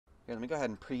Here, let me go ahead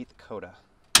and preheat the coda.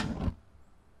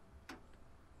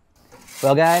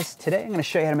 Well guys, today I'm going to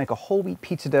show you how to make a whole wheat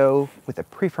pizza dough with a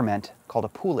pre-ferment called a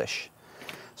Poolish.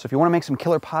 So if you want to make some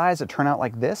killer pies that turn out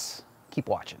like this, keep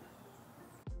watching.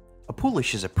 A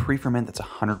Poolish is a pre-ferment that's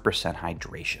 100%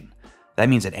 hydration. That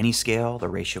means at any scale, the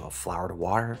ratio of flour to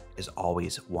water is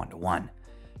always 1:1.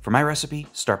 For my recipe,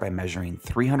 start by measuring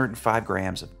 305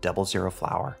 grams of 00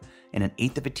 flour and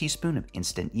 1/8 teaspoon of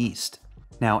instant yeast.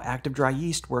 Now, active dry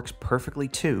yeast works perfectly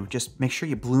too, just make sure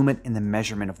you bloom it in the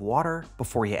measurement of water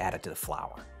before you add it to the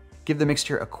flour. Give the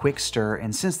mixture a quick stir,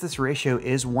 and since this ratio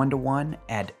is 1:1,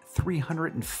 add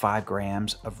 305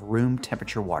 grams of room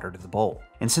temperature water to the bowl.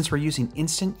 And since we're using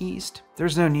instant yeast,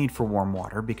 there's no need for warm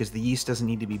water because the yeast doesn't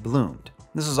need to be bloomed.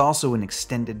 This is also an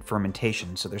extended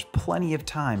fermentation, so there's plenty of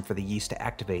time for the yeast to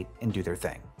activate and do their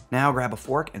thing. Now grab a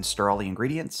fork and stir all the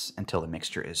ingredients until the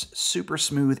mixture is super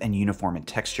smooth and uniform in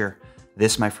texture.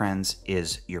 This, my friends,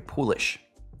 is your Poolish.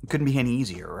 It couldn't be any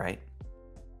easier, right?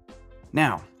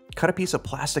 Now, cut a piece of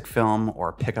plastic film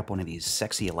or pick up one of these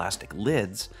sexy elastic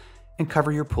lids and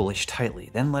cover your Poolish tightly.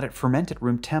 Then let it ferment at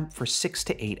room temp for 6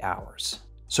 to 8 hours.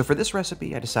 So for this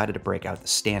recipe, I decided to break out the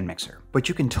stand mixer, but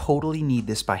you can totally knead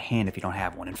this by hand if you don't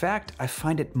have one. In fact, I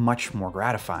find it much more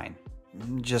gratifying.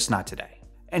 Just not today.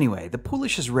 Anyway, the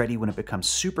Poolish is ready when it becomes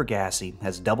super gassy,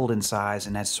 has doubled in size,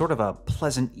 and has sort of a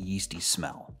pleasant yeasty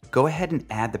smell. Go ahead and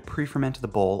add the pre-ferment to the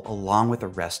bowl along with the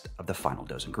rest of the final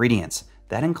dough's ingredients.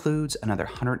 That includes another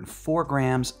 104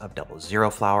 grams of 00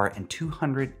 flour and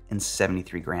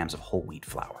 273 grams of whole wheat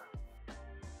flour.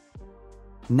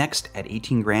 Next, add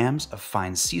 18 grams of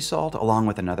fine sea salt along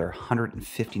with another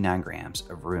 159 grams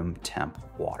of room temp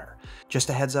water. Just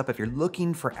a heads up, if you're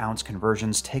looking for ounce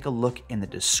conversions, take a look in the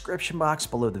description box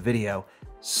below the video.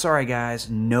 Sorry guys,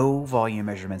 no volume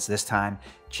measurements this time.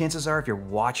 Chances are if you're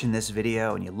watching this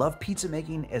video and you love pizza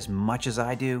making as much as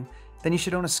I do, then you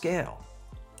should own a scale.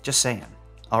 Just saying.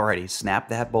 Alrighty, snap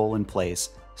that bowl in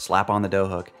place, slap on the dough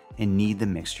hook, and knead the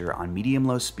mixture on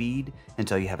medium-low speed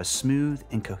until you have a smooth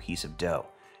and cohesive dough.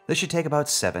 This should take about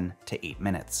 7 to 8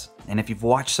 minutes. And if you've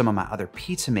watched some of my other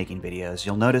pizza making videos,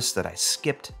 you'll notice that I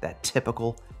skipped that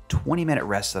typical 20-minute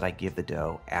rest that I give the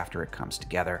dough after it comes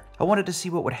together. I wanted to see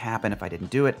what would happen if I didn't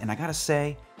do it, and I gotta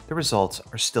say, the results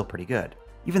are still pretty good.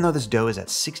 Even though this dough is at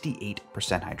 68%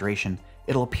 hydration,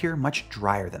 it'll appear much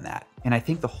drier than that. And I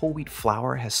think the whole wheat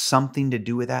flour has something to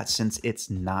do with that since it's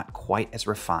not quite as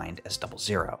refined as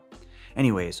 00.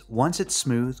 Anyways, once it's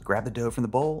smooth, grab the dough from the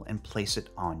bowl and place it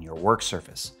on your work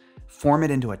surface. Form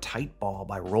it into a tight ball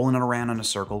by rolling it around in a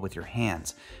circle with your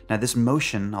hands. Now this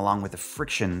motion, along with the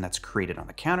friction that's created on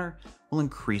the counter, will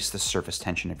increase the surface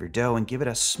tension of your dough and give it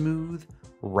a smooth,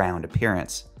 round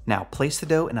appearance. Now place the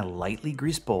dough in a lightly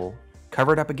greased bowl,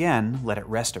 cover it up again, let it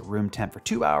rest at room temp for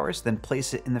 2 hours, then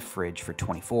place it in the fridge for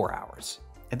 24 hours.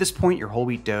 At this point, your whole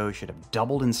wheat dough should have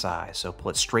doubled in size, so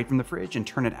pull it straight from the fridge and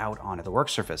turn it out onto the work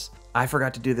surface. I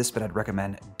forgot to do this, but I'd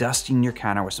recommend dusting your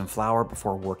counter with some flour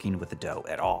before working with the dough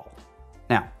at all.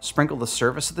 Now, sprinkle the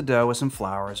surface of the dough with some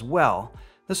flour as well.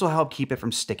 This will help keep it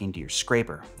from sticking to your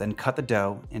scraper. Then cut the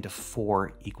dough into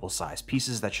 4 equal-sized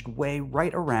pieces that should weigh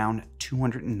right around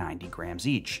 290 grams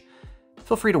each.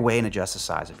 Feel free to weigh and adjust the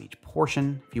size of each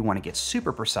portion if you want to get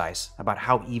super precise about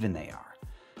how even they are.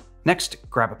 Next,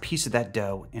 grab a piece of that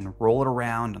dough and roll it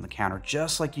around on the counter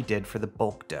just like you did for the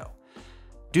bulk dough.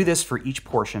 Do this for each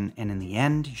portion, and in the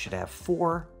end, you should have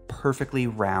 4 perfectly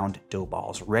round dough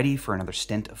balls ready for another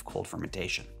stint of cold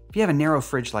fermentation. If you have a narrow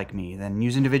fridge like me, then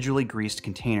use individually greased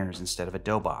containers instead of a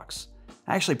dough box.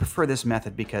 I actually prefer this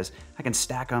method because I can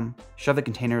stack them, shove the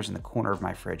containers in the corner of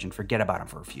my fridge, and forget about them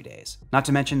for a few days. Not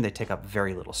to mention, they take up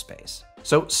very little space.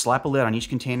 So slap a lid on each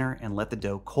container and let the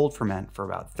dough cold ferment for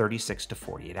about 36 to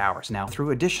 48 hours. Now,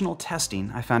 through additional testing,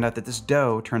 I found out that this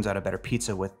dough turns out a better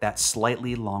pizza with that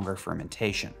slightly longer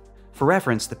fermentation. For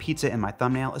reference, the pizza in my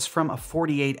thumbnail is from a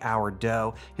 48-hour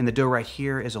dough, and the dough right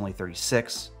here is only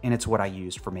 36, and it's what I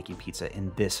used for making pizza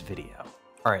in this video.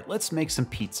 All right, let's make some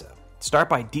pizza. Start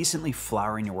by decently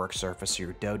flouring your work surface so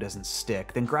your dough doesn't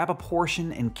stick, then grab a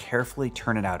portion and carefully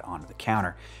turn it out onto the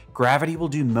counter. Gravity will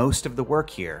do most of the work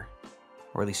here,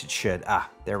 or at least it should.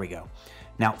 There we go.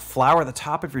 Now flour the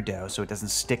top of your dough so it doesn't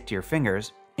stick to your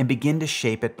fingers, and begin to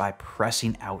shape it by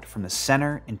pressing out from the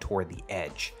center and toward the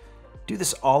edge. Do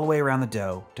this all the way around the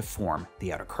dough to form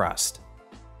the outer crust.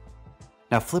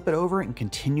 Now flip it over and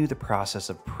continue the process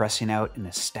of pressing out and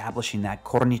establishing that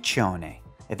cornicione.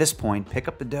 At this point, pick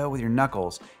up the dough with your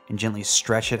knuckles and gently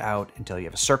stretch it out until you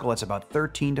have a circle that's about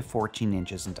 13 to 14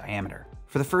 inches in diameter.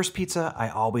 For the first pizza, I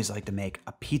always like to make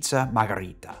a pizza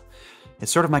margherita.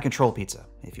 It's sort of my control pizza,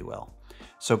 if you will.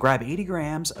 So grab 80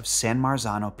 grams of San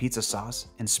Marzano pizza sauce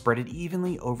and spread it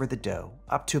evenly over the dough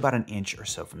up to about an inch or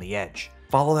so from the edge.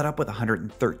 Follow that up with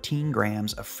 113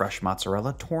 grams of fresh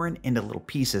mozzarella torn into little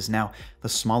pieces. Now, the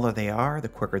smaller they are, the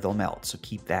quicker they'll melt, so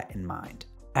keep that in mind.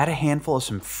 Add a handful of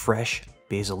some fresh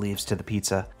basil leaves to the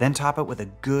pizza, then top it with a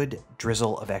good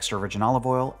drizzle of extra virgin olive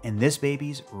oil, and this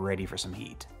baby's ready for some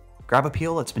heat. Grab a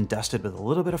peel that's been dusted with a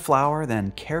little bit of flour,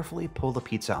 then carefully pull the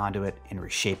pizza onto it and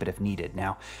reshape it if needed.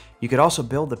 Now, you could also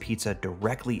build the pizza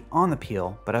directly on the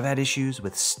peel, but I've had issues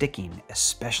with sticking,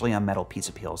 especially on metal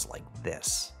pizza peels like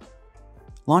this.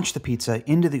 Launch the pizza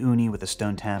into the ooni with a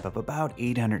stone temp of about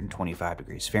 825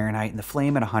 degrees Fahrenheit and the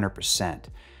flame at 100%.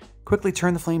 Quickly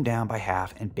turn the flame down by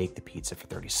half and bake the pizza for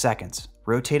 30 seconds.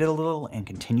 Rotate it a little and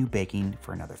continue baking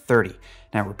for another 30.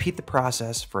 Now repeat the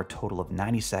process for a total of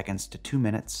 90 seconds to 2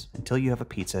 minutes until you have a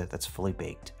pizza that's fully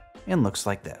baked and looks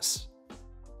like this.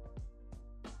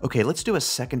 Okay, let's do a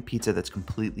second pizza that's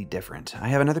completely different. I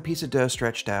have another piece of dough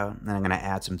stretched out, and I'm gonna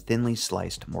add some thinly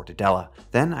sliced mortadella.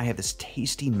 Then I have this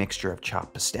tasty mixture of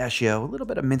chopped pistachio, a little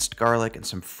bit of minced garlic, and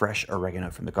some fresh oregano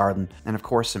from the garden, and of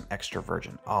course some extra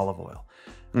virgin olive oil.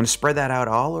 I'm gonna spread that out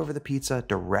all over the pizza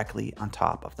directly on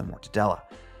top of the mortadella.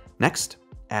 Next,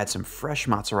 add some fresh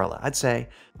mozzarella. I'd say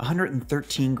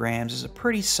 113 grams is a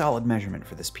pretty solid measurement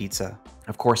for this pizza.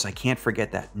 Of course, I can't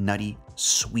forget that nutty,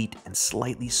 sweet, and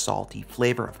slightly salty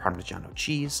flavor of Parmigiano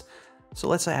cheese, so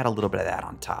let's add a little bit of that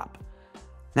on top.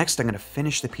 Next, I'm gonna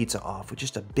finish the pizza off with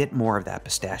just a bit more of that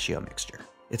pistachio mixture.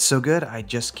 It's so good, I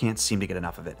just can't seem to get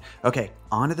enough of it. Okay,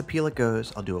 onto the peel it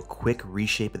goes. I'll do a quick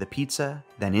reshape of the pizza,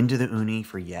 then into the ooni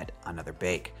for yet another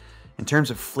bake. In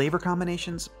terms of flavor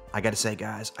combinations, I gotta say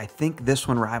guys, I think this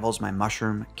one rivals my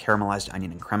mushroom, caramelized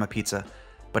onion, and crema pizza.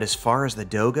 But as far as the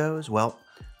dough goes, well,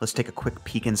 let's take a quick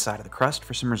peek inside of the crust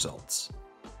for some results.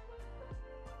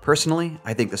 Personally,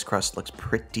 I think this crust looks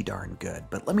pretty darn good,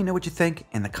 but let me know what you think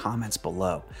in the comments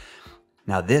below.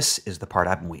 Now this is the part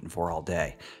I've been waiting for all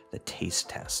day, the taste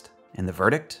test. And the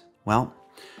verdict? Well,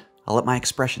 I'll let my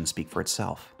expression speak for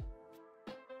itself.